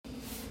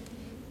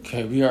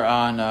Okay, we are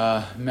on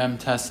Mem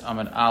Tes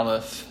Amud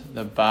Aleph,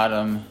 the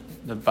bottom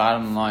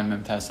line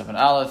Mem Tes Amud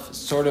Aleph,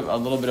 sort of a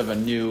little bit of a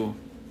new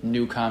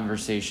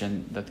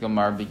conversation that the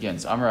Gemara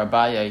begins. Amar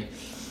Abaye,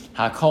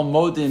 Hakol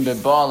Modin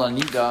Bebal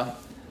Anida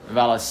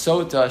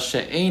Valasota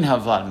She'ein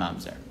Havlad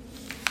Mamzer.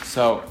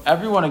 So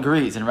everyone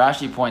agrees, and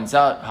Rashi points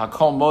out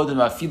Hakol Modin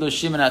Vafilu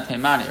Shimon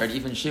HaTeimani, right?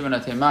 Even Shimon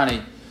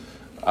HaTeimani,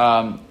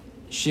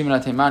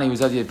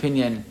 was of the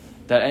opinion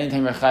that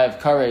anytime you're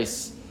chayav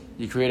kares,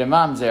 you create a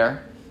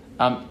mamzer.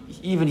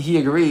 Even he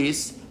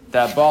agrees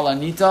that Baal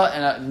Anita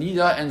and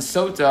Nida and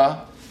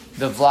Sota,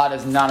 the Vlad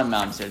is not a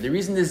mamzer. The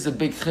reason this is a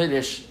big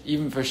chiddush,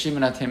 even for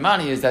Shimon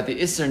HaTeimani, is that the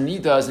Isser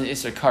Nida is an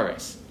Isser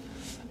Kares.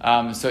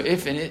 So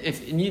if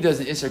Nida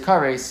is an Isser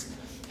Kares,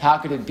 how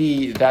could it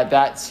be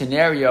that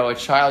scenario, a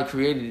child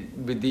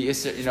created with the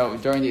Isser,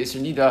 during the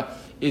Isser Nida,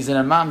 is in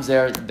a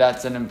mamzer?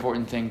 That's an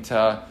important thing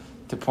to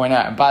point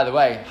out. And by the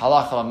way,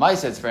 halacha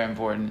l'maisa, it's very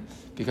important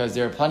because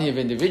there are plenty of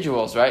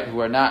individuals, right, who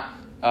are not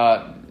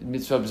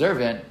mitzvah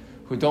observant,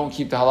 who don't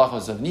keep the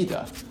halachos of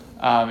nida.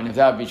 And if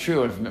that would be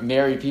true, if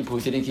married people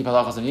who didn't keep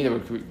halachos of nida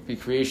would be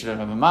creation of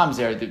a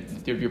mamzer,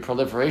 there would be a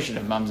proliferation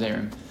of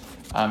mamzerim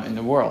in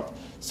the world.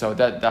 So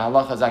that the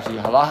halacha is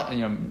actually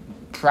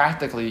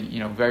practically,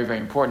 very, very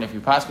important if you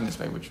pass in this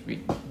way, which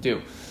we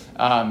do.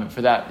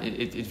 For that,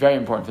 it's very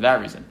important for that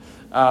reason.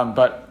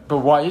 But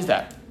why is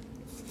that?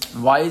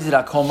 Why is it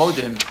Hakol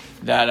Modim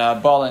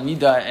that Baal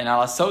Nida and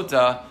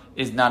Alasota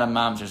is not a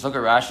mamzer? So look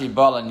at Rashi,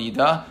 Baal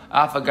Nida,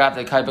 Afagat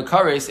the Kai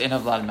Bakaris in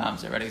Havlad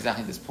mamzer, right?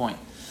 Exactly this point.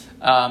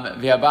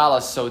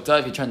 V'abala Sota,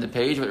 if you turn the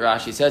page, what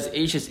Rashi says,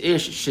 Ish is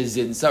Ish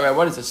Shizin. So, right,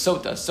 what is a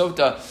Sota?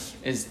 Sota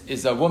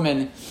is a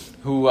woman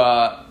who,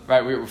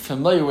 right, we're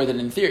familiar with it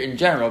in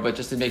general, but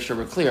just to make sure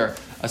we're clear,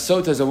 a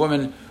Sota is a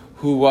woman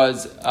who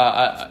was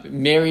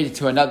married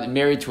to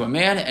a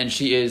man, and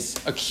she is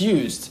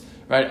accused,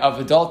 right, of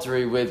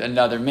adultery with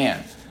another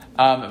man.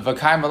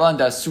 V'kai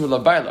malanda asur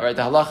labayla, right?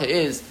 The halacha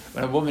is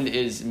when a woman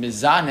is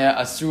mizaneh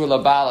asur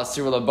labal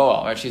asur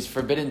laboal, right? She's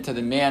forbidden to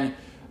the man,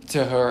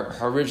 to her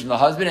original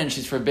husband, and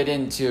she's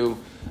forbidden to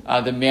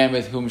the man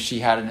with whom she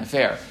had an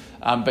affair.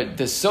 But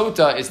the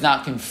sota is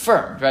not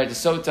confirmed, right? The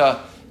sota,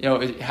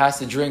 it has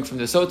to drink from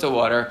the sota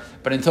water,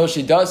 but until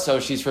she does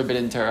so, she's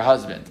forbidden to her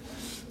husband.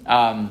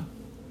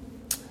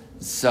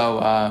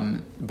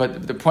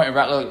 But the point,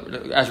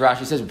 as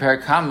Rashi says,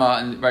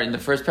 Parakama, right in the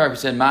first paragraph,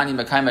 he said, Mani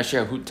Makai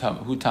Masher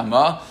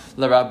Hutama,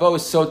 Larabo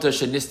Sota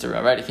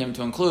Shanistara, right? It came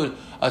to include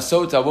a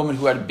sota, a woman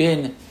who had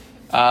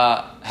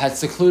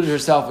secluded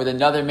herself with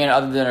another man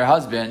other than her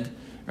husband,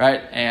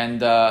 right? And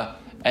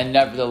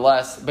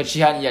nevertheless, but she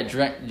hadn't yet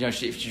drank,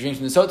 she drinks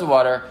from the sota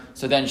water,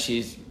 so then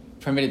she's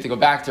permitted to go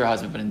back to her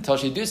husband. But until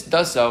she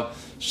does so,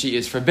 she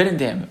is forbidden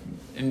to him.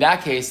 In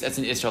that case, that's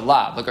an Isra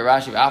Lav. Look at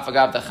Rashi,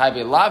 Afagav the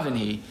Chaybe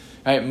Lavinhi,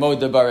 right?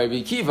 Moda bar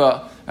Rabbi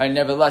Akiva, right?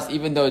 Nevertheless,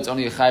 even though it's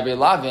only a Chaybe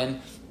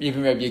Lavin,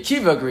 even Rabbi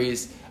Akiva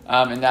agrees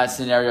in that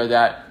scenario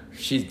that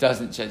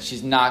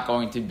she's not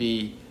going to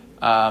be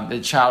the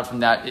child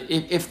from that.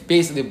 If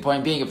basically the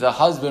point being, if the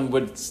husband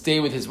would stay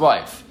with his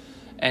wife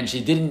and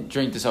she didn't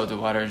drink the sota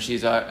water, and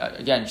she's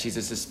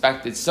a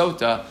suspected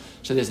sota,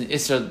 so there's an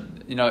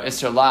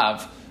Isra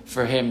Lav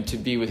for him to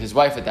be with his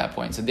wife at that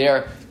point. So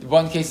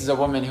one case is a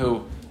woman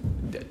who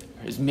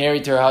is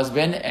married to her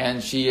husband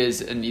and she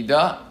is a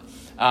nida.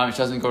 She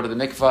doesn't go to the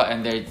mikvah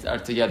and they are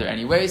together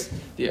anyways.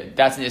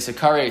 That's an Isser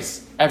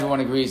Kares. Everyone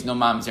agrees no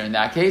mamzer in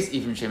that case,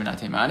 even Shimon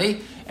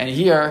HaTeimani. And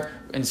here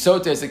in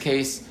Sota is a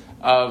case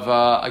of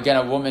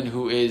a woman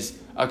who is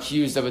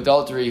accused of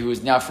adultery, who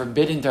is now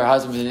forbidden to her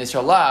husband with an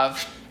Isra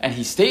Lav, and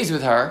he stays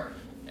with her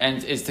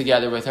and is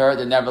together with her.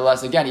 Then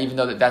nevertheless, again, even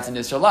though that's an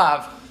Isra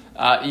Lav,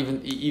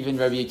 even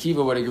Rabbi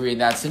Akiva would agree in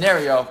that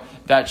scenario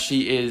that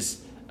she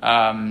is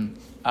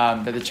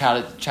that the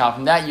child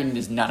from that union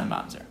is not a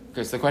mamzer.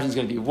 Okay, so the question is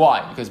going to be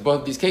why? Because both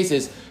of these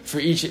cases, for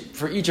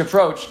each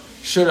approach,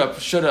 should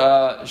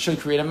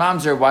create a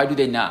mamzer. Why do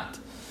they not?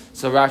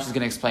 So Rashi is going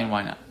to explain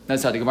why not.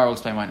 That's how the Gemara will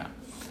explain why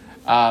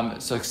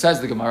not. So it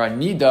says the Gemara,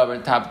 Nida,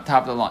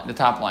 the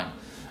top line.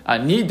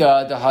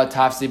 Nida, the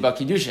ha-tafsi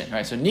ba-kiddushin,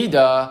 right? So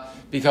Nida,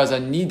 because a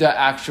Nida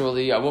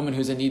actually, a woman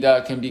who's a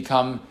Nida can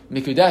become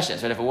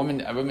mikudeshes, right? If a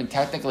woman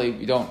technically,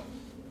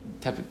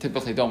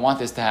 typically don't want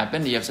this to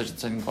happen. You have such a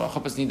thing called a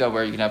chuppah nida,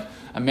 where you can have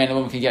a man and a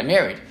woman can get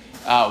married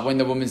when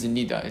the woman's in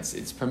nida.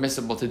 It's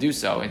permissible to do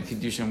so, and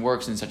kiddushin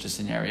works in such a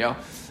scenario.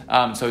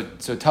 So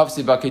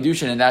tafsi ba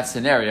kiddushin in that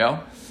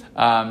scenario,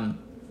 and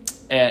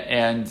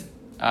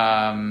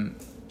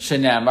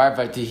shenamar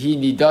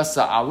v'tihi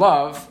nidasa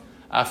alav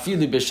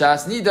afilu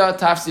b'shas nida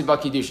tafsi ba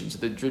kiddushin. So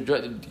the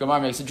Gemara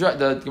makes a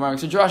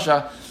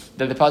drasha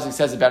that the pasuk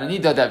says about a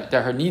nida that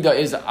her nida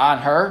is on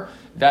her,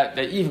 that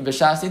even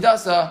b'shas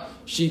nidasa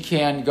she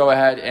can go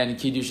ahead and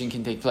kiddushin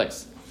can take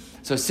place.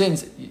 So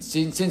since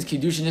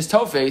kiddushin is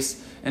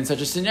tofes in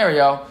such a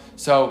scenario,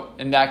 so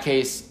in that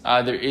case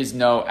there is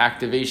no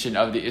activation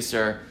of the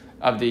isser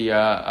of the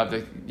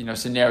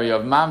scenario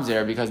of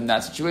mamzer, because in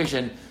that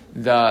situation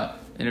the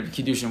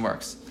kiddushin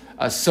works.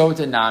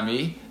 Sota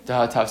nami the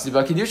tafsi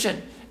ba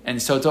kiddushin, and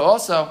sota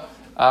also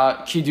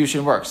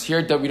Kiddushin works. Here,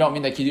 we don't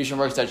mean that Kiddushin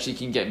works that she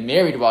can get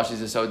married while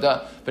she's a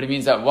Sota, but it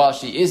means that while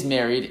she is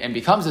married and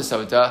becomes a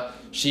Sota,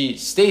 she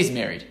stays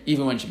married,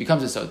 even when she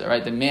becomes a Sota,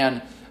 right? The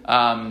man,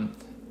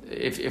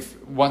 if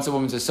once a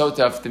woman's a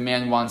Sota, if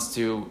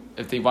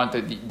they want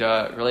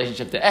the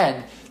relationship to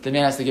end, the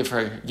man has to give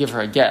her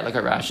a get, like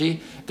a Rashi.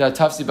 The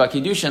Tafsi ba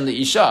Kiddushin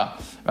li Isha,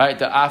 right?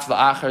 The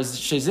Afla Achar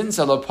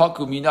Shezinsa lo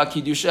Paku Mina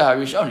Kiddusha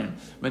Harishonin.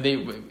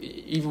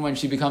 Even when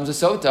she becomes a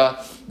Sota,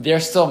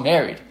 they're still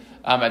married.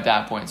 At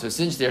that point. So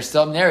since they're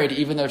still married,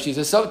 even though she's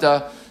a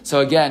Sota,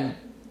 so again,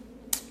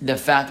 the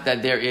fact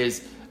that there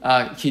is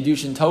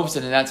Kiddushin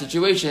Tovsin in that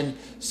situation,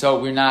 so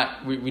we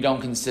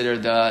don't consider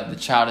the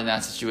child in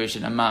that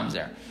situation a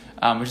mamzer.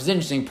 Which is an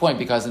interesting point,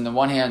 because on the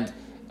one hand,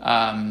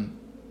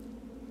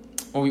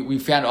 we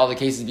found all the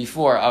cases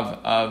before of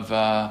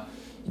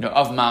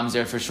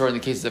mamzer for sure in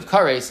the cases of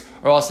kares,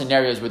 or all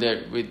scenarios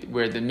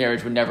where the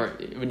marriage would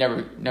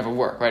never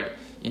work, right?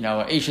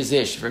 Ish is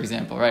ish, for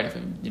example, right? If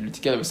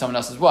together with someone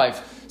else's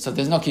wife, so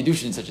there's no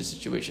kiddushin in such a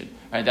situation,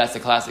 right? That's the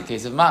classic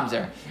case of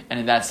mamzer, and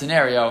in that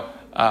scenario,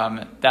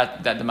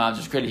 that the mamzer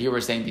is created. Here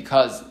we're saying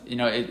because it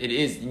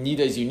is nida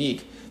is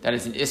unique, that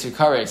it's an isser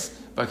kares,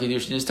 but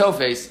kiddushin is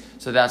tofes,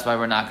 so that's why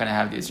we're not going to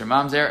have the isser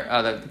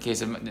mamzer. The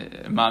case of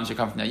mamzer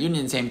come from that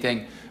union, same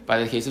thing. By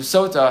the case of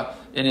sota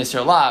in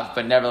isser lav,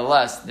 but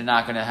nevertheless they're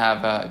not going to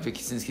have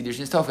since kiddushin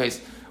is tofes,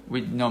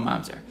 with no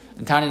mamzer.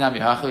 And Tani Nami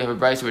Hachi, we have a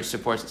brayso which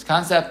supports this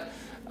concept.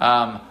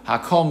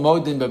 Hakol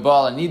modin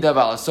bebal anida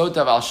bal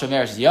sota bal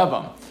shomer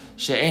yavam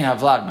she'ein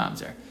havlad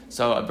mamzer.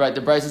 So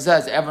the brayso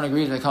says everyone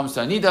agrees when it comes to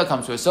anida,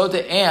 comes to a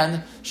sota,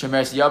 and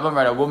shomer yavam,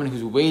 right? A woman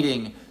who's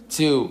waiting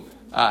to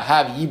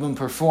have yibum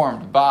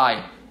performed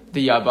by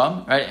the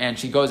yabam, right? And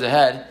she goes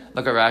ahead.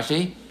 Look at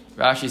Rashi.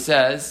 Rashi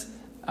says.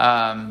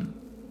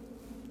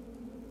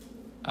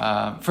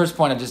 First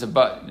point of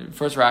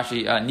first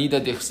Rashi nida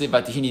dichsiv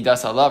tihi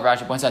nidas alav.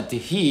 Rashi points out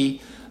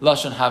tihi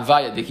lashon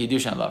havaya the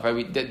kiddushin alav.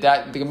 Right,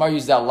 the Gemara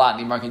uses that a lot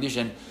in the Gemara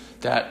kiddushin,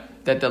 that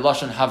the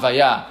lashon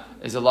havaya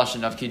is a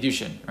lashon of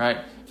kiddushin. Right,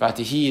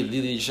 vatihi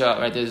lilisha.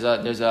 Right, there's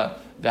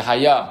the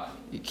haya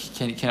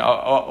can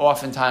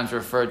oftentimes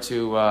refer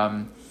to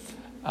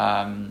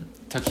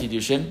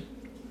kiddushin,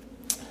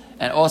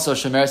 and also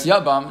shemeres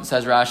yabam,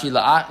 says Rashi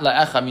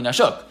la'echa min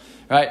ashuk.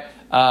 Right.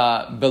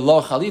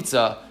 Below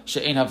chalitza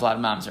she'ein havlad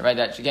mamzer, right?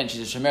 That again,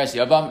 she's a shemeres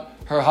yavam.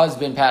 Her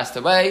husband passed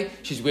away.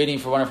 She's waiting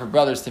for one of her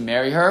brothers to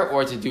marry her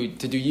or to do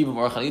yibum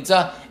or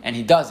chalitza, and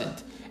he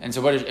doesn't. And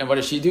so what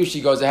does she do?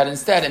 She goes ahead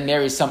instead and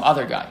marries some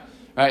other guy,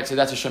 right? So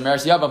that's a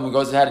shemeres yavam who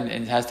goes ahead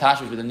and has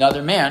tashmish with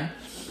another man.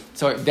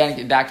 So then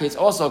in that case,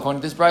 also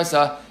according to this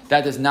brisa,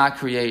 that does not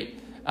create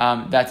a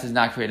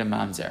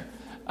mamzer.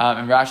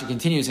 And Rashi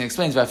continues and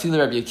explains, "Va'afilu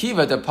Rabbi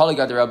Akiva the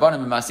polygat the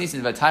rabbanim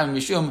b'masnisin v'tayim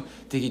mishum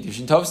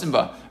tikidushin tovsim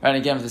ba." Right,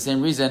 again for the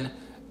same reason.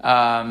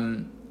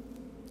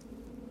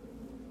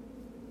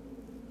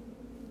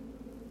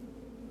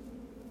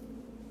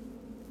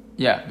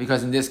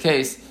 Because in this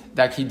case,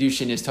 that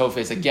kiddushin is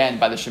tofes again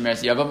by the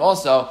shemeres yavam.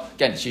 Also,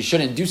 again, she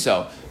shouldn't do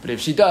so, but if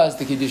she does,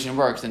 the kiddushin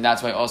works, and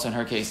that's why also in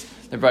her case,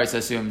 the brisa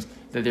assumes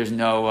that there's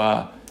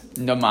no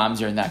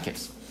mamzer in that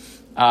case.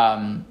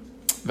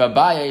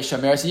 V'abaye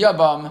shemeres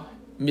yavam.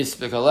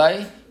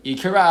 Mispikalei,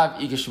 Ikarav,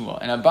 Ikashmuel.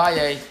 And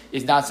Abaye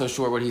is not so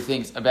sure what he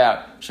thinks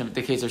about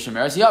the case of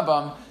Shemeres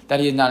Yabam, that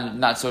he is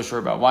not so sure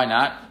about. Why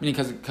not?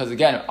 Meaning because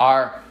again,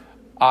 our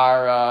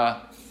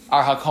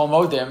Hakol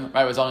Modim,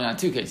 right, was only on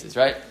two cases,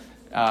 right?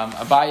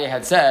 Abaye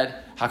had said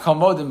Hakol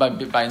Modim by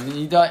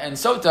Nida and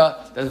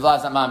Sota that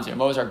Vlad's not mamzer.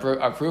 What was our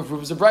proof? Proof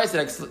was a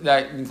brayso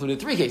that included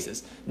three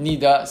cases: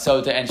 Nida,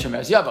 Sota, and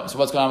Shemeres Yabam. So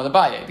what's going on with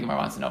Abaye? The Gemara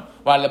wants to know.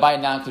 Why did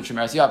Abaye not include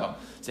Shemeres Yabam?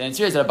 So the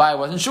answer is that Abaye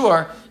wasn't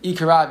sure.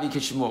 Ikarav,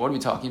 Ikashmuel. What are we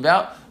talking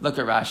about? Look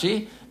at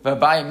Rashi.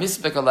 V'Abaye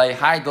mispikalei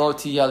hai do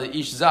tiyal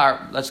ish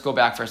zar. Let's go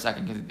back for a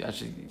second because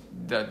actually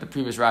the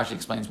previous Rashi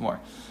explains more.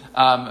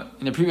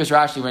 In the previous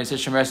Rashi, when it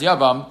says Shemeres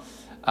Yabam,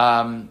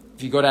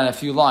 if you go down a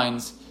few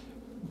lines,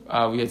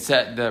 we had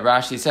said the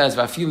Rashi says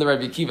Va'afilu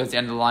Rabbi Akiva. It's the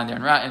end of the line there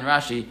in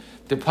Rashi.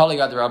 The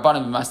polygat the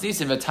rabbanim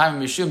b'masnisin v'tayim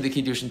mishum the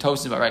kiddushin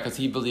tovsim, right? Because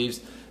he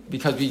believes,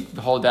 because we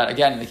hold that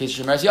again in the case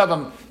of Shemeres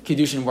Yabam,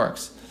 kiddushin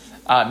works.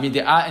 And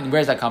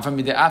where does that come from?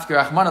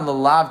 Havaya.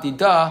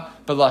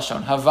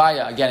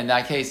 Again, in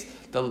that case,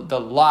 the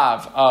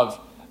lav of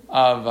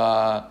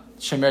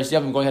Shemeres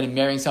Yavim going ahead and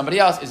marrying somebody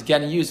else is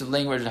getting used the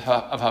language of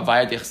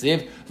Havaya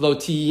Dechziv lo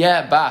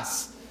tiyeh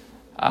bas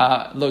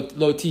lo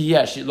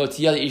tiyeh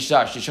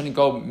ishar. She shouldn't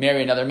go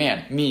marry another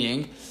man.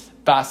 Meaning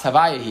bas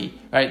Havayahi.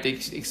 Right?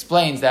 It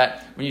explains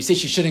that when you say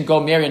she shouldn't go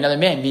marry another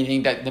man,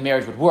 meaning that the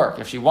marriage would work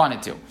if she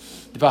wanted to.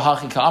 This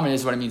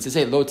is what it means to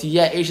say lo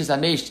tiyeh eshes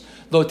hamesh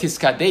lo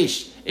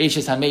tiskadesh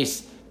eshes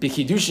hamesh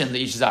b'kiddushin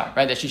leishzar,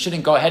 right? That she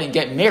shouldn't go ahead and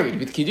get married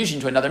with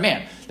kiddushin to another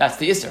man. That's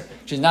the isser.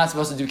 She's not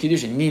supposed to do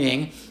kiddushin,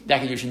 meaning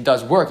that kiddushin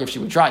does work if she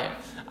would try it.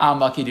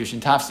 Amma kiddushin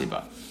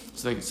tafsiba.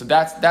 So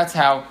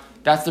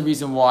that's the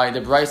reason why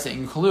the brisa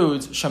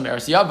includes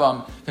shomeres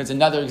yabam, because it's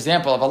another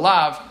example of a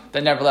lav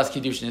that nevertheless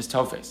kiddushin is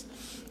tofes.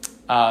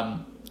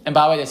 And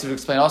by the way, this would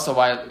explain also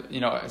why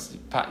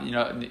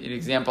an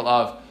example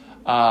of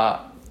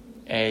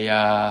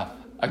giores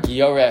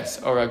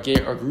or a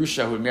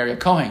grusha who would marry a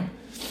kohen,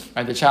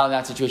 right? The child in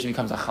that situation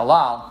becomes a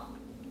halal,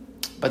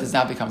 but does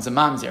not becomes a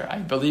mamzer. I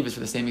believe it's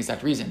for the same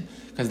exact reason,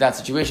 because that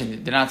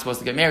situation they're not supposed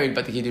to get married,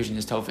 but the kiddushin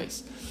is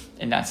tofes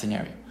in that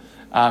scenario.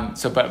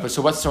 So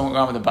what's going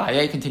on with the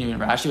Abaye? Continuing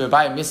Rashi,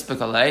 Abaye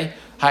mispekale.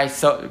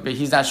 But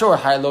he's not sure.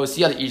 Hi lo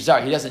siyad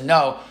ishzar. He doesn't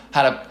know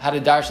how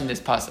to darshan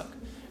this pasuk,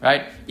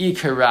 right?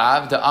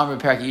 Ikarav the amr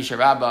perak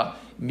isharaba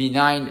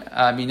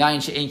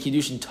minayin she'en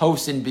kiddushin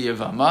tosin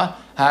biyavama.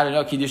 How to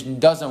know kiddushin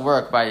doesn't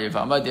work by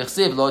yavama?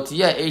 Dichsiv lo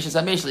tiyeh eishes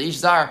amesh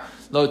leishzar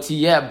lo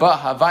tiyeh ba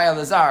havaya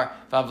lazar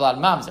vavlad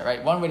mamzer.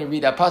 Right. One way to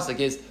read that pasuk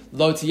is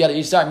lo tiyeh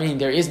leishzar, meaning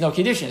there is no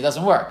kiddushin. It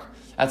doesn't work.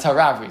 That's how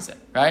Rav reads it,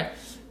 right?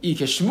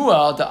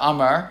 Ikashmuel the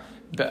amar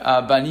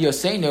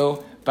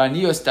baniosenu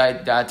banios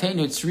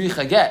datenu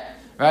tzricha get,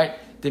 right?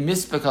 The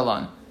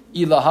mispekalan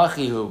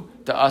ilahachihu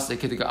the asa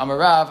kiddush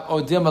amarav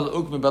odim al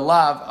ukmi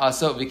belav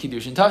aso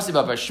v'kiddushin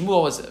tafsiba. But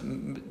Shmuel was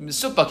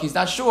misupak. He's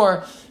not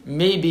sure.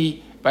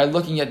 Maybe by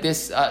looking at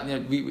this, the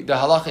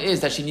halacha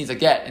is that she needs a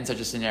get in such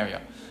a scenario,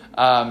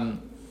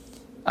 and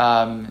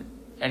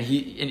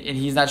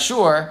he's not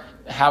sure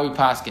how we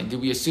paskin. Do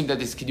we assume that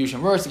this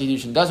kiddushin works? The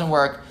kiddushin doesn't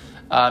work.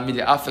 The language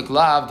of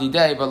Havaya,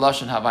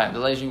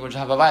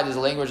 does the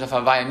language of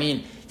Havaya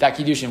mean that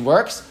kiddushin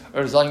works,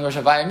 or does the language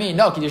of Havaya mean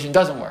no, kiddushin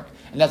doesn't work?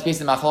 And that's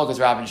basically Machlokas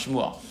Rav and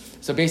Shmuel.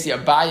 So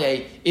basically,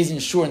 Abaye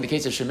isn't sure in the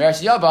case of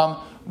Shemeres Yavam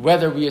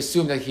whether we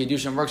assume that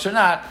kiddushin works or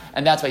not,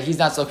 and that's why he's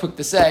not so quick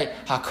to say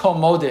Hakom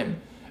Modim,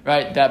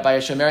 right? That by a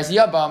Shemeres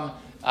Yavam,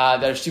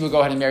 that if she would go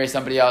ahead and marry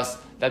somebody else,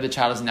 that the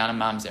child is not a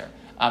mamzer.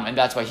 And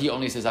that's why he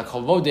only says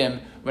Hakom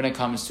Modim when it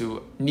comes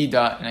to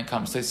Nida and it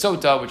comes to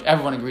Sota, which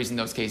everyone agrees in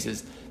those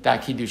cases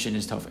that kiddushin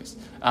is tofes.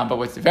 But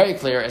what's very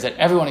clear is that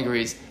everyone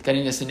agrees that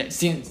in a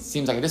seems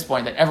like at this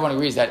point that everyone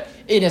agrees that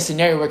in a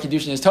scenario where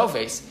kiddushin is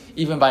tofes,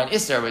 even by an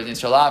isser, with an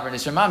isser lav or an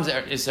isser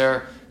mamzer,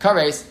 isser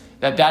kares,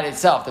 that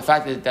itself, the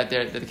fact that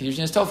the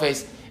kiddushin is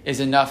tofes,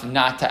 is enough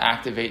not to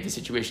activate the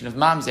situation of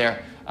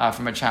mamzer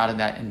from a child in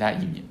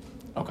that union.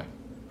 Okay,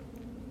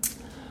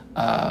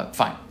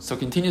 fine. So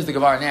continues the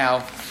Gemara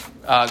now,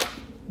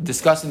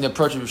 discussing the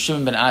approach of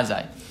Shimon ben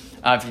Azai.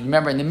 If you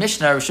remember in the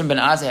Mishnah, Shimon ben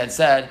Azai had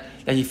said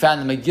that he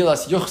found the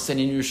Megillas Yuchsin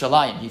in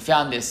Yerushalayim. He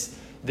found this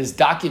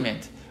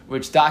document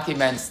which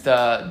documents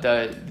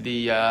the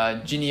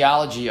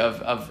genealogy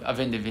of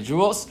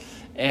individuals,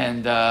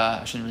 and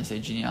I shouldn't really say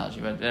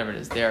genealogy, but whatever it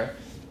is, their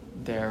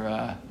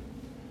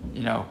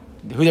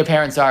who their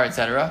parents are,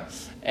 etc.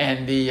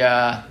 And they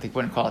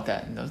wouldn't call it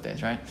that in those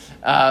days, right?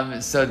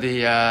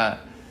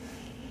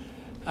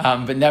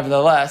 But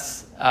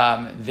nevertheless,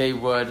 they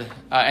would,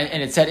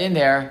 and it said in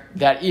there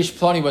that Ish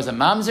Ploni was a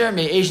mamzer,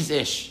 may Ish is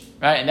Ish.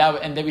 Right,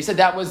 and then we said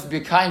that was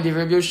the kind of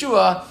Rabbi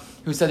Yeshua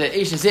who said that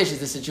Ish is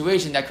the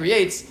situation that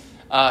creates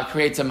a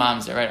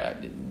mamzer. Right,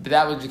 but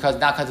that was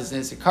not because it's an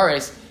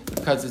Isikaris,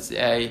 because it's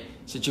a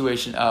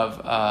situation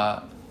of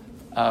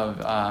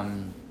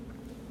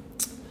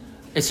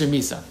Isser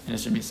Misa.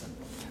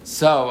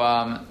 So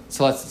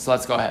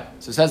let's go ahead.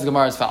 So it says the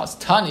Gemara as follows: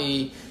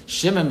 Tani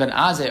Shimon ben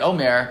Azai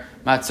Omer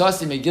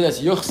Matzasi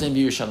Megillas Yuchsin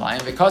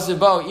b'Yerushalayim because of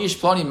bo Ish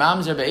Ploni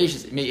mamzer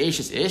me Ish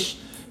is Ish.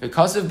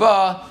 Because of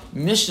Ba,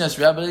 Mishnas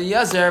Rabbi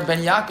Eliezer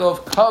ben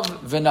Yaakov Kav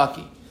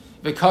Venaki.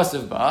 Because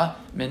of Ba,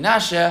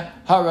 Menashe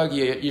Harag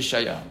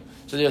Yeshayahu.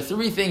 So there are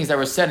three things that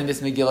were said in this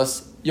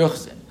Megillas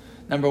Yochzin.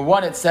 Number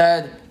one, it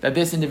said that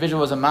this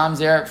individual was a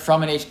mamzer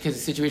from a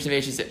situation of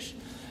Eish Ish.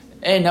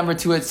 And number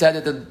two, it said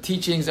that the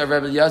teachings of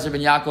Rabbi Eliezer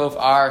ben Yaakov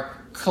are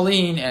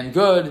clean and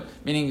good,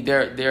 meaning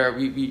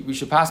we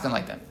should pass them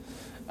like them.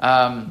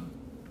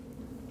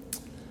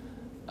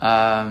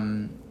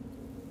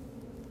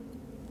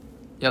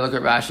 Look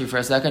at Rashi for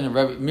a second.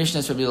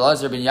 Mishnah Rabbi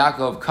Elazar ben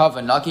Yaakov Kav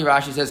and Naki.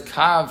 Rashi says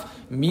Kav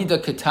Mida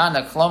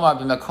Katana Klomar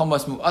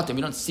b'Makomos Mu'atim.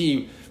 We don't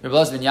see Rabbi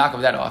Elazar ben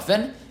Yaakov that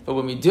often, but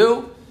when we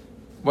do,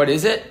 what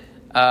is it?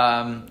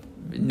 Vinaki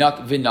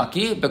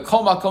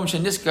B'Kol Makom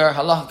Sheniskar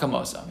Halacha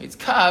Kamosa. It's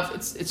Kav.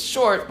 It's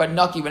short, but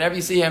Naki. Whenever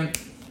you see him,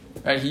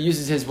 right, he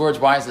uses his words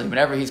wisely.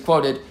 Whenever he's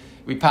quoted,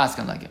 we pass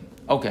him like him.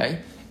 Okay,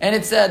 and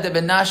it said that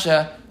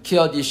Menashe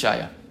killed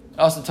Yeshaya.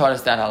 Also taught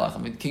us that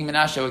halacha. King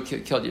Menashe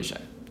killed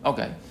Yeshaya.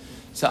 Okay.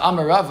 So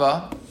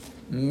Amarava,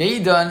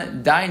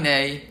 Meidan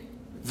Daine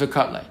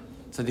Vikatle.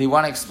 So do you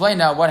want to explain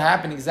now what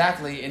happened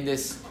exactly in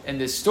this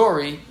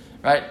story,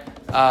 right?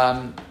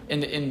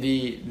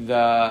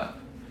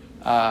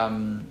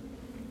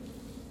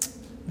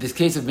 This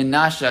case of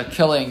Menashe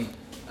killing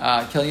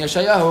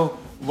Yeshayahu.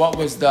 What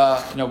was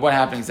what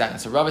happened exactly?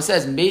 So Rava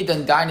says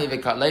Meidan Daine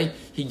Vikatle.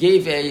 He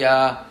gave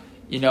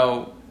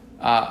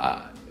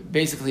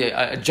basically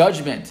a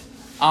judgment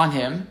on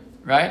him,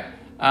 right?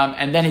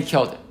 And then he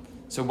killed him.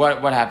 So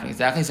what happened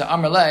exactly? So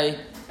Amrleh,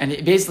 and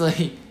he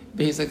basically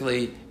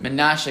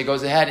Menashe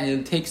goes ahead and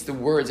he takes the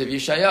words of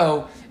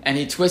Yeshayahu and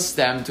he twists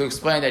them to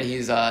explain that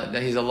he's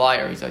a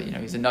liar. He's a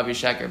Navi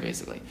Sheker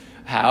basically.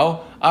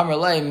 How?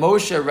 Amrleh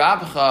Moshe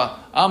Rabcha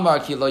Amar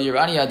Ki Lo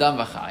Yirani Adam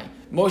V'Chai.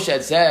 Moshe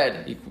had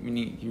said, he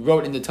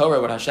wrote in the Torah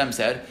what Hashem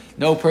said: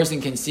 no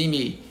person can see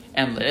me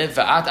and live.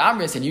 Va'at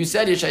amris, and you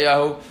said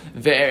Yeshayahu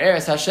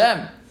ve'eres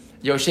Hashem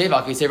Yoshev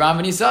al kisei ram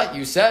v'nisa.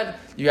 You said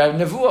you have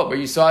nevuah where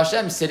you saw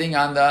Hashem sitting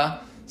on the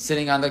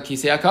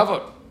kisei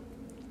hakavod.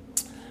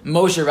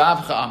 Moshe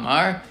Rabcha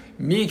Amar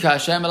Mika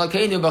Hashem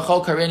Elokeinu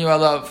b'chol kareinu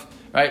alav.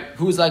 Right?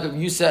 Who's like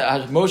you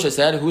said? Moshe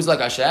said, "Who's like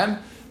Hashem?"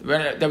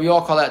 That we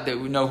all call that. That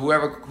we know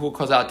who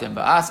calls out to him.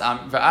 Va'at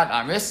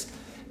amris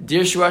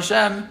dirshu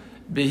Hashem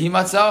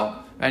b'himatzo.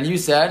 And you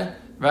said,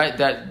 right,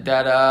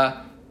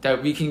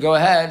 that we can go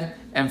ahead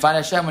and find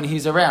Hashem when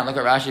He's around. Look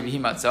at Rashi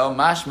b'himatzo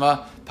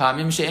mashma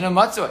pamim she'enu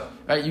matzoi.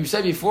 Right? You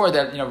said before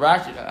that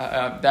Rashi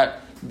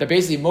that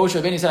basically Moshe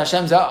Rabbeinu said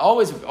Hashem's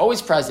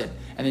always present,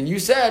 and then you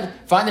said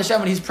find Hashem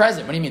when He's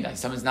present. What do you mean that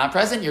someone's not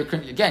present? You're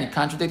again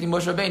contradicting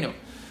Moshe Rabbeinu.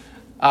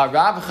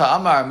 Rabcha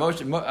Amar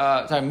Moshe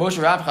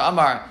Rabcha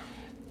Amar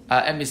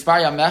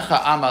Mispar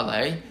Yamecha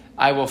Amalei.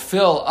 I will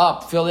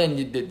fill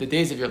in the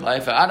days of your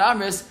life. Ad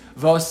Amris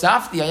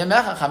Vosafti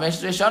Yamecha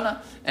Chamesh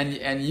Reshana.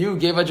 And you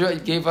gave a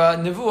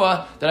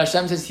nevuah that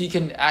Hashem says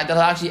that'll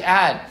actually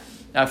add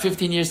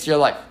 15 years to your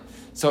life.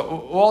 So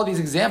all these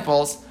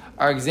examples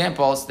are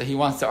examples that he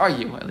wants to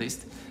argue, at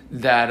least,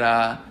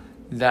 that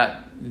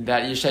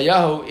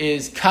Yeshayahu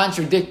is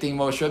contradicting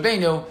Moshe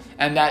Rabbeinu,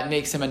 and that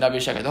makes him a Navi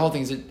Sheker. The whole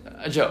thing's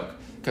a joke,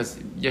 because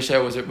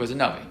Yeshayahu was a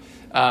Navi.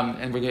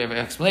 And we're going to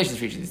have explanations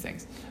for each of these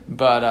things.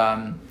 But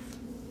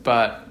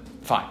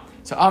fine.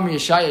 So Amr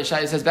Yeshaya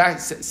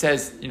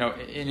says,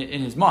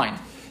 in his mind,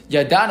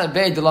 Yadana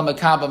be de la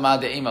makaba ma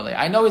de emale.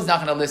 I know he's not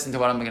going to listen to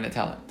what I'm going to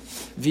tell him.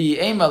 The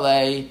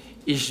emale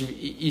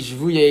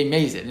ishvuye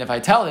mezid. And if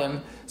I tell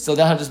him, so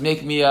then he'll just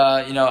make me,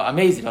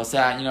 amazed. He'll say,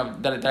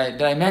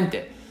 that I meant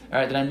it. All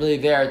right, that I'm really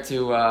there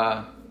to,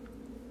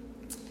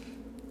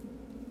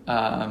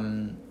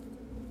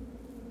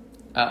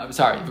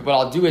 sorry. But what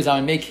I'll do is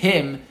I'll make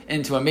him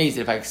into amazed.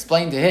 If I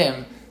explain to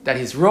him that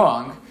he's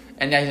wrong,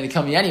 and now he's going to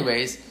kill me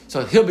anyways,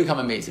 so he'll become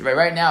amazed.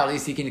 Right now, at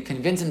least he can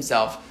convince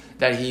himself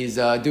that he's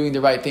doing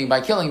the right thing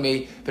by killing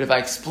me. But if I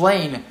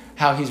explain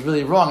how he's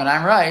really wrong and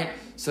I'm right,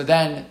 so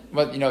then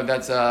he'll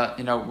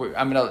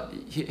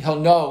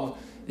know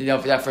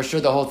that for sure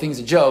the whole thing's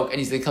a joke and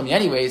he's going to kill me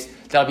anyways.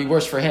 That'll be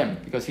worse for him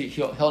because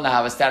he'll now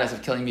have a status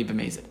of killing me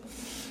b'mezid.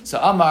 So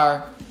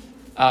Amar,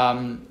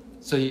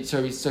 so he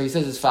says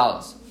as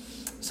follows.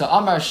 So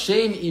Amar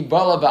Shem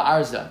Ibala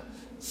Ba'arza.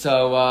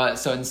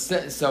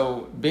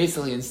 So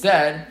basically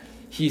instead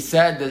he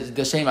said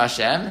the Shem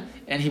Hashem,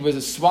 and he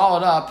was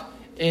swallowed up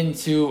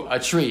into a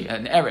tree,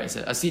 an eres,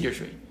 a cedar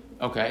tree.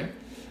 Okay.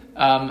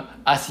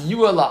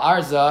 Asiyua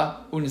la'arza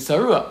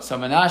unisarua. So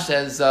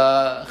Menashe's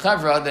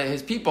chevra,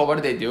 his people, what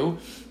did they do?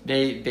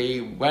 They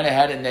went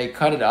ahead and they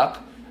cut it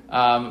up,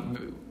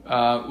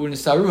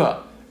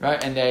 unisaruha,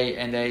 right? And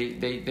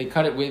they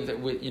cut it with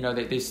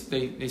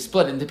they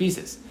split it into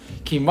pieces.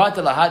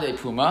 Kimata lahade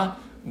puma.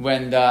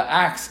 When the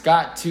axe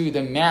got to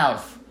the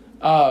mouth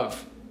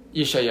of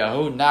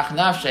Yeshayahu,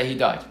 nachnafshe, he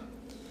died.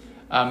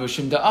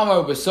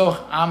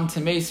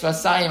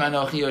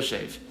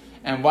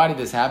 And why did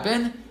this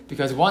happen?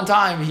 Because one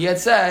time he had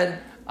said,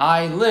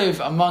 I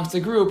live amongst a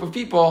group of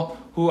people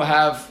who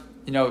have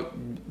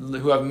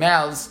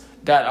mouths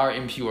that are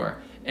impure.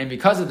 And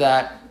because of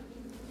that,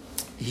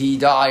 he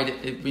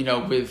died,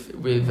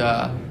 with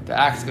the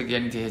axe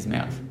getting to his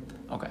mouth.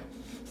 Okay.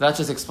 So that's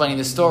just explaining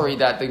the story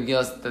that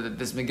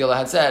this Megillah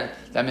had said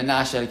that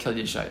Menashe had killed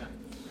Yeshaya.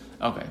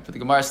 Okay. But the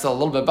Gemara is still a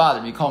little bit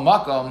bothered. Mikol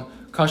makom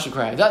kasher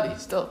krayadadi.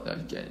 Still,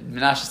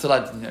 Menashe still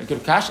had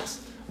good kashas.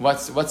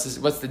 What's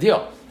the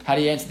deal? How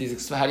do you answer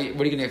these? What are you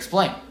going to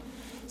explain?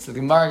 So the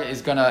Gemara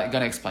is going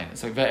to explain it.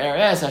 So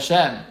ve'eres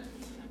Hashem,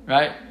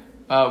 right?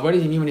 What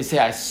did he mean when he say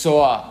I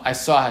saw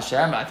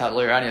Hashem? I thought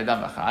lo'irani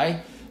adam b'chai,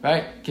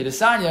 right?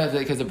 Kedesanya,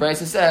 because the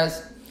Brisa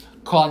says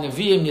kol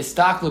neviim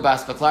nistaklu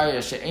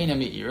b'aspaklaria she'ena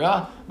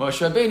me'ira,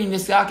 Moshe Rabbeinu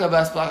niskaka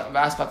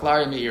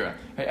b'aspaklaria me'ira.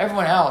 Right?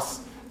 Everyone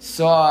else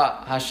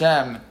saw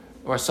Hashem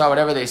or saw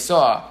whatever they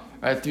saw,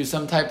 right, through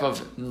some type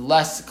of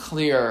less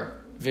clear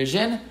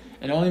vision,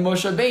 and only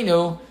Moshe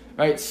Rabbeinu,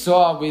 right,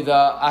 saw with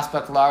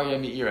aspaklaria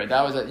me'ira.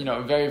 That was a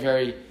very,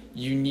 very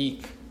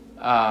unique,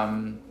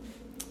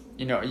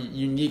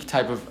 unique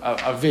type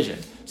of vision.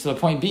 So the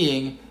point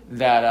being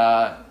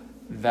that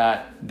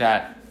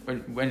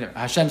when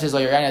Hashem says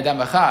 "Lo'irani adam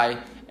b'chai,"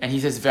 and he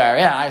says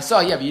 "V'areh," I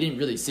saw, but you didn't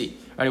really see.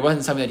 Right, it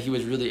wasn't something that he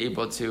was really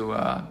able to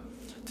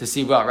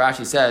see well.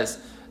 Rashi says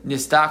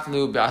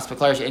nistaklu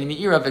b'aspaklaria she'eni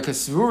me'ira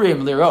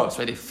v'kasvurim liros.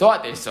 Right, they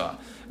thought they saw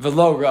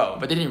v'lo ro,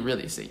 but they didn't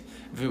really see.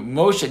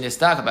 Moshe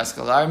nistak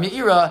b'aspaklaria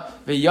me'ira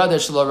v'yada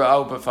shelo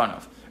ra'o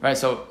b'fanov. Right,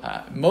 so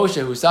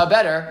Moshe, who saw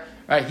better,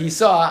 right, he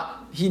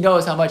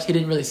knows how much he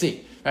didn't really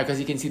see, right, because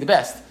he can see the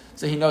best,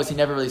 so he knows he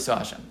never really saw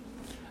Hashem.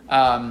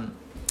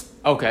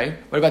 Okay,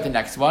 what about the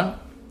next one?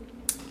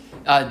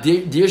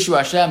 Dirshu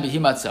Hashem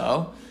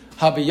b'himatzo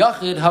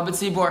habiyachid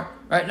habitzibor.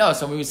 Right, no,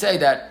 so we would say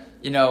that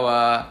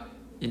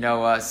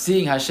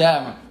seeing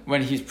Hashem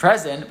when He's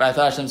present, but I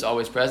thought Hashem's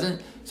always present.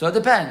 So it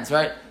depends,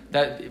 right?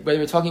 That whether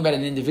we're talking about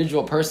an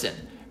individual person,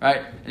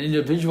 right? An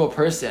individual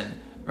person,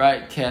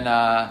 right, can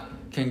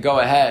go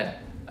ahead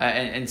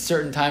and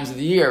certain times of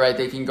the year, right?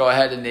 They can go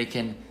ahead and they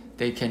can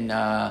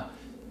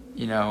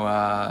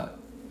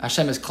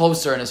Hashem is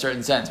closer in a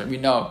certain sense. Or we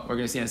know we're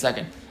going to see in a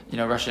second.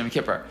 Rosh Hashanah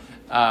Kippur,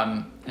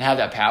 and have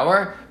that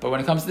power. But when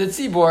it comes to the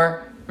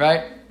tzibur,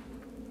 right?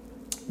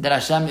 That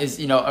Hashem is,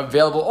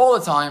 available all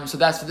the time. So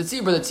that's for the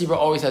tzibur. The tzibur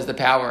always has the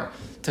power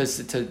to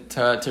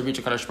reach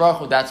a Kadosh Baruch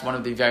Hu. That's one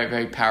of the very,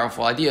 very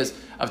powerful ideas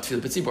of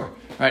Tefillah B'tzibur,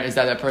 right? Is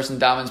that person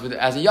davens with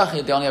as a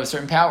yachid, they only have a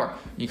certain power.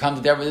 You come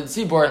to Dever with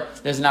the tzibur,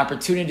 there's an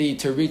opportunity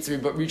to reach the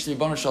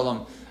Ribono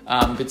Shalom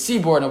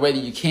B'tzibur in a way that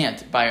you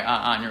can't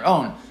on your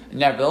own.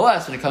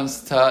 Nevertheless, when it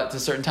comes to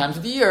certain times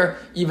of the year,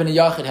 even a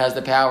yachid has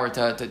the power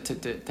to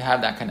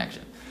have that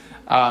connection.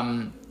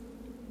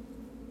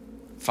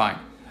 Fine.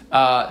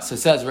 So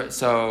says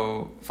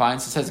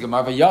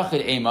Gemara,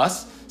 Yachid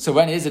Amos. So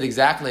when is it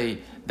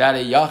exactly that a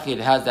Yachid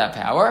has that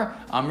power?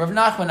 Rav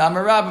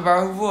Nachman, Rab,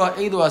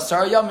 Elu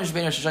Asar Yamish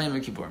Bein Rosh Hashanah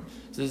and Kippurim.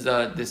 So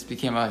this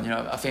became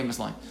a famous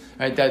line,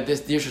 right? That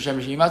this Rosh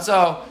Hashanah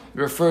Yimatzo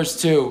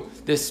refers to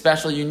this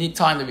special, unique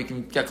time that we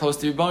can get close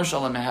to Ribono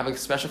Shalom and have a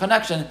special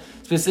connection,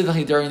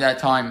 specifically during that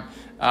time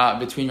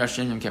between Rosh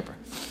Hashanah and Kippur.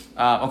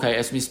 Okay,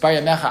 it's Mispar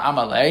Yamecha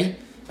Amalei.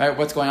 Right?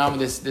 What's going on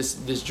with this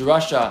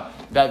drasha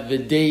that the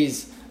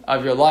days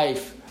of your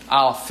life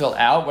I'll fill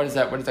out? What is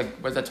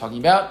that talking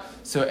about?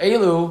 So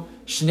Elu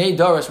Shnei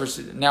Doros, we're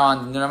now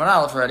on Nun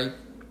Aleph already.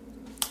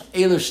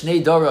 Elu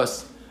Shnei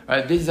Doros,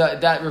 right?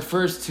 That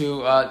refers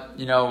to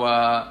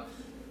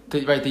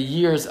the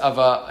years of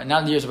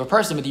not the years of a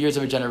person, but the years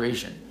of a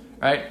generation,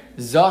 right?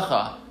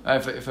 Zacha,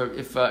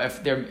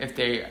 if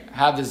they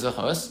have the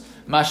zachos,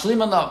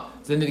 Mashlim Allah,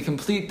 then they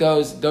complete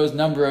those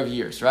number of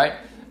years, right?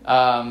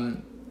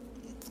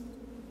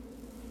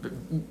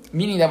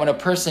 Meaning that when a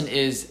person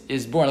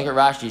is born, look at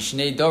Rashi,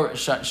 Shnei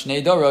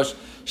Dorosh,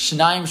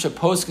 Shnaim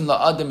Shaposkin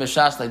La'adim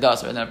B'Shas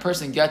Leidas. And then a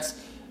person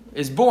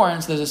is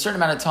born, so there's a certain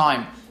amount of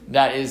time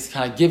that is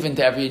kind of given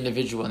to every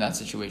individual in that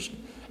situation.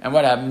 And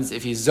what happens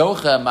if he's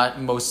Zocha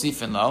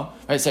Mosifin Lo?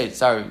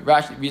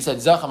 Rashi, we said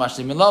Zocha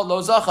Mashlimin Lo,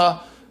 Lo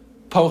Zocha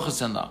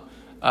Pochasin Lo.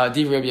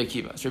 Div Rabbi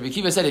Akiva. So Rabbi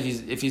Akiva said if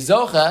he's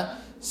Zocha,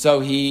 so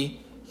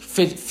he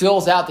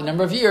fills out the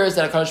number of years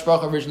that HaKadosh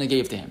Baruch Hu originally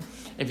gave to him.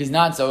 If he's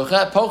not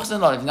zocha, pochsen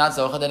lo. If he's not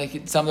zocha, then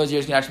some of those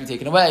years can actually be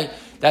taken away.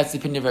 That's the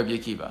opinion of Rabbi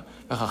Akiva.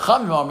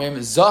 Chachamim omrim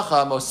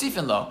zocha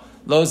mosifin lo,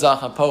 lo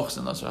zacha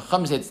pochsen lo. So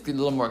Chachamim say it's a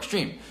little more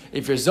extreme.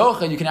 If you're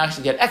zocha, you can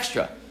actually get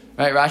extra.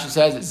 Right? Rashi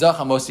says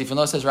zocha mosifin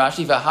lo. Says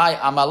Rashi v'hai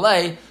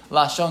amalei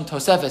lashon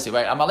tosefesi.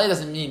 Right? Amalei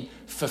doesn't mean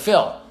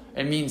fulfill.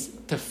 It means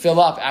to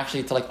fill up,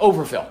 actually to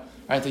overfill.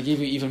 Right? To give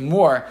you even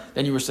more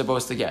than you were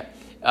supposed to get.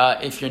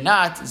 If you're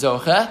not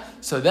zocha,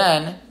 so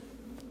then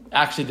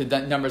actually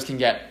the numbers can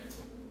get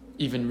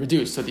even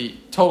reduced, so the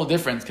total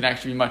difference can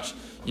actually be much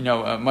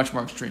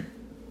more extreme.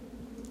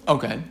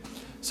 Okay,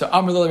 so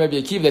Amar Lil Rabbi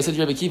Akiva, they said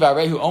to Rabbi Akiva,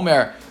 Arehu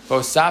Omer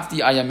Bosafti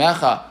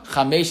Ayamecha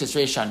Chamesh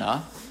Esrei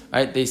Shana.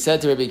 Right? They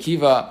said to Rabbi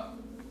Akiva,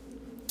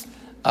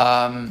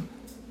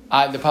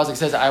 the pasuk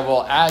says, I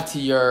will add to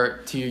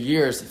your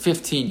years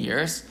 15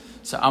 years.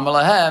 So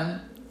Amar Lahem,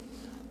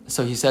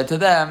 so he said to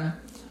them,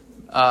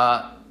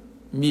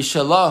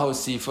 Mishalahu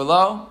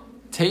Sifalo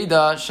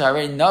Teda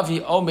Sharei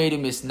Navi Omedu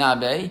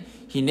Misnabe.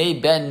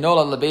 Hine ben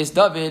nola lebeis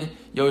David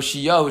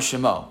Yoshiyahu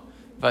Shemo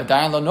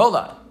v'adayin lo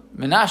nola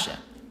Menashe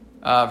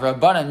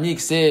v'Rabbanan mi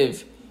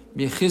ksiv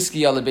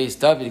michizkiya lebeis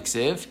David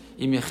ksiv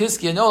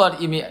imichizkiya nolad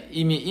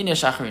imi ine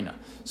shacharina.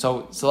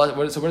 So what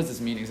does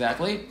this mean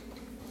exactly?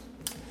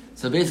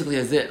 So basically,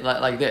 is it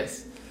like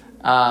this?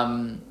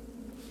 Right,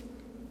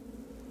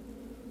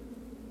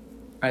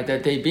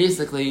 that they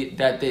basically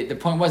the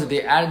point was that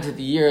they added to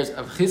the years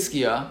of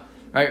Chizkiah,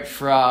 right,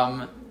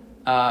 from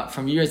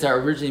years that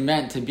were originally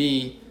meant to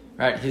be,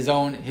 right, his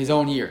own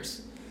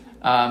years,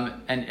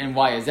 and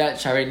why is that?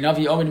 Sharei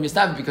Navi Omed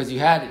Mistav, because you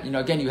had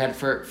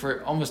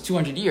for almost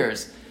 200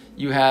 years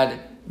you had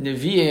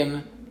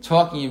Nevi'im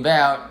talking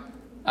about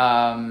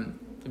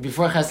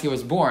before Cheskia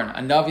was born,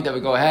 a Navi that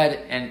would go ahead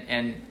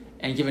and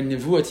give a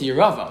nevuah to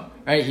Yeravam,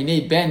 right?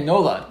 Hinei ben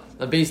Nolad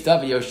LaBeis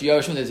David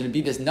Yoshioshim. There's going to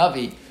be this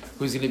Navi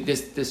who's going to be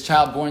this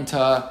child born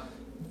to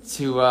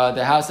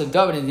the house of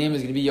David, and his name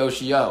is going to be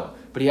Yoshio,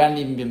 but he hadn't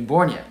even been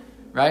born yet,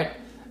 right?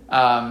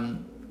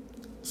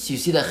 So you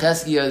see that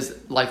Cheskia's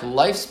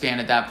lifespan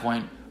at that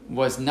point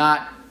was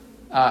not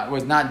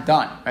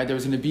done, right? There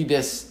was going to be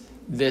this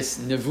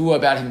nevuah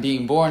about him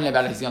being born,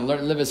 about he's going to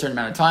live a certain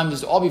amount of time. This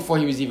is all before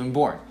he was even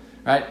born,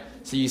 right?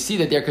 So you see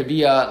that there could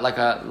be a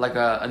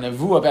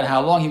nevuah about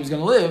how long he was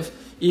going to live,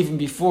 even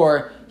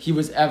before he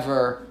was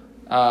ever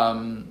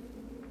born,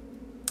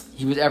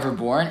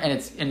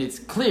 and it's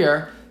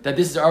clear that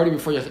this is already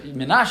before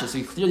Menashe.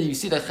 So clearly you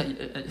see that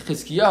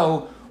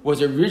Chizkiyahu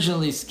was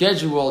originally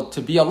scheduled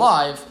to be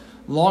alive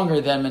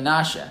longer than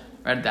Menashe,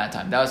 right, at that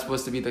time. That was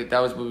supposed to be that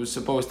was what was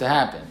supposed to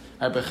happen.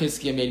 Right? But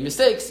Chizkiah made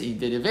mistakes, he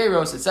did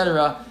Yevamos,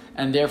 etc.,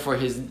 and therefore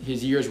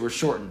his years were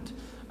shortened.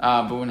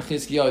 But when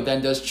Chizkiah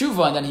then does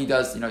tshuva, and then he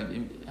does,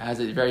 has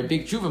a very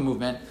big tshuva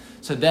movement,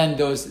 so then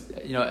those,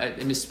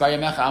 Mispar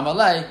Yamecha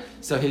Amalei,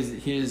 so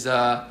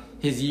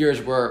his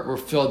years were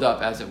filled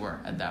up, as it were,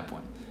 at that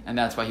point. and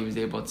that's why he was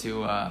able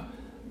to,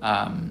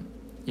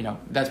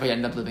 that's why he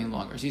ended up living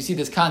longer. So you see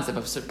this concept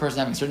of a person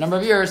having a certain number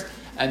of years,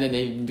 and then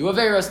they do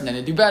Averos, and then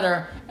they do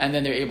better, and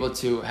then they're able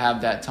to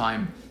have that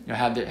time,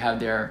 have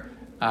their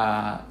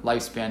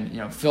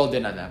lifespan, filled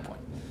in at that point.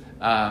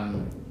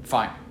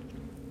 Fine.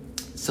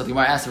 So the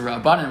Gemara asks the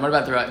Rabbanan, what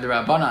about the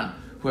Rabbanan,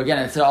 who again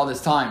had said all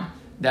this time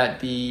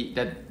that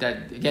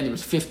again there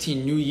was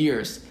 15 new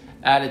years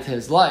added to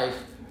his life?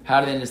 How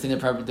do they understand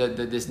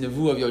this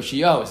nevuah of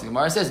Yoshiyahu? So the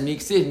Gemara says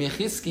Miksiv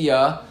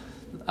Mechizkiya,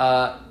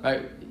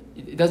 right?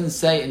 It doesn't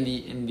say in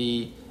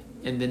the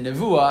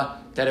nevuah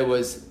that it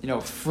was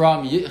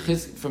from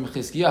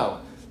Chizkiyahu.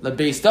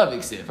 LaBeis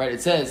David, right?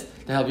 It says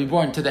that he'll be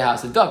born to the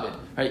house of David,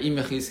 right? Im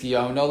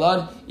Chizkiyahu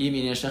nolad, im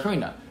in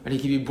Shachrina. But he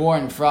can be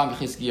born from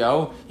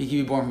Chizkiyahu, he can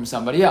be born from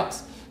somebody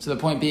else. So the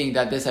point being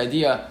that this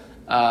idea,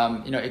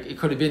 it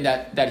could have been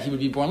that he would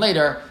be born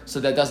later, so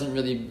that doesn't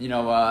really,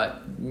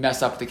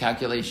 mess up the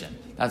calculation.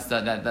 That's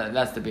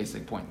the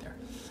basic point there.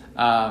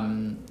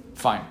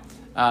 Fine.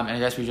 And I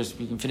guess we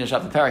can finish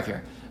up the parak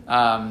here.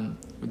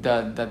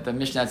 The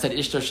Mishnah said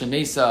Ishto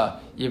Shemesa,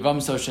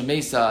 Yevamso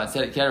Shemesa,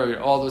 said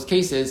all those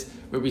cases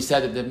where we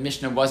said that the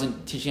Mishnah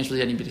wasn't teaching us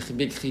really any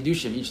big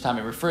chidushim each time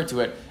it referred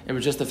to it. It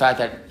was just the fact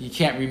that he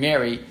can't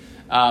remarry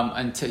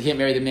until he can't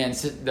marry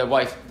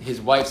his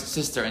wife's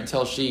sister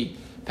until she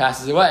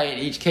passes away. In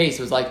each case,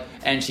 it was like,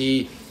 and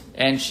she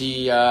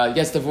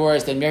gets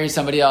divorced and marries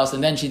somebody else,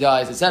 and then she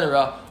dies,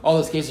 etc. All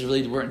those cases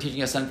really weren't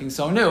teaching us something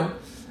so new.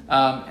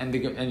 And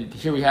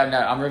here we have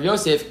now Amar Rav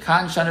Yosef,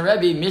 Kan Shana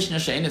Rebbe, Mishnah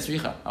She'ein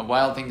Tzricha. A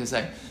wild thing to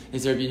say.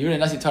 Is there Rabbi Yehuda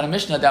Nasi taught a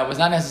Mishnah that was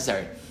not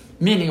necessary?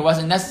 Meaning it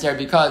wasn't necessary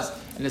because,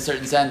 in a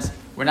certain sense,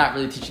 we're not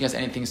really teaching us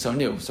anything so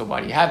new. So why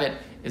do you have it?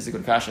 Is a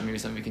good kasha. Maybe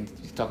something we can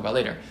talk about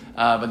later.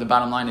 But the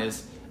bottom line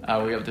is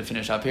we're able to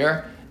finish up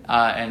here.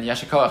 And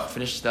Yasher Koach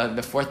finished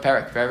the fourth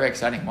parak. Very, very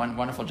exciting.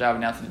 Wonderful job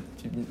now to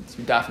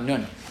Daf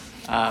Nun.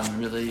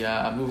 Really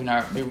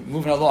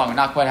moving along. We're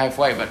not quite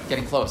halfway, but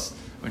getting close,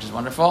 which is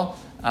wonderful.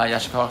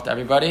 Yasher Koach to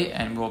everybody,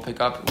 and we'll pick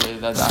up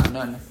with Daf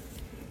Nun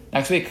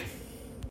next week.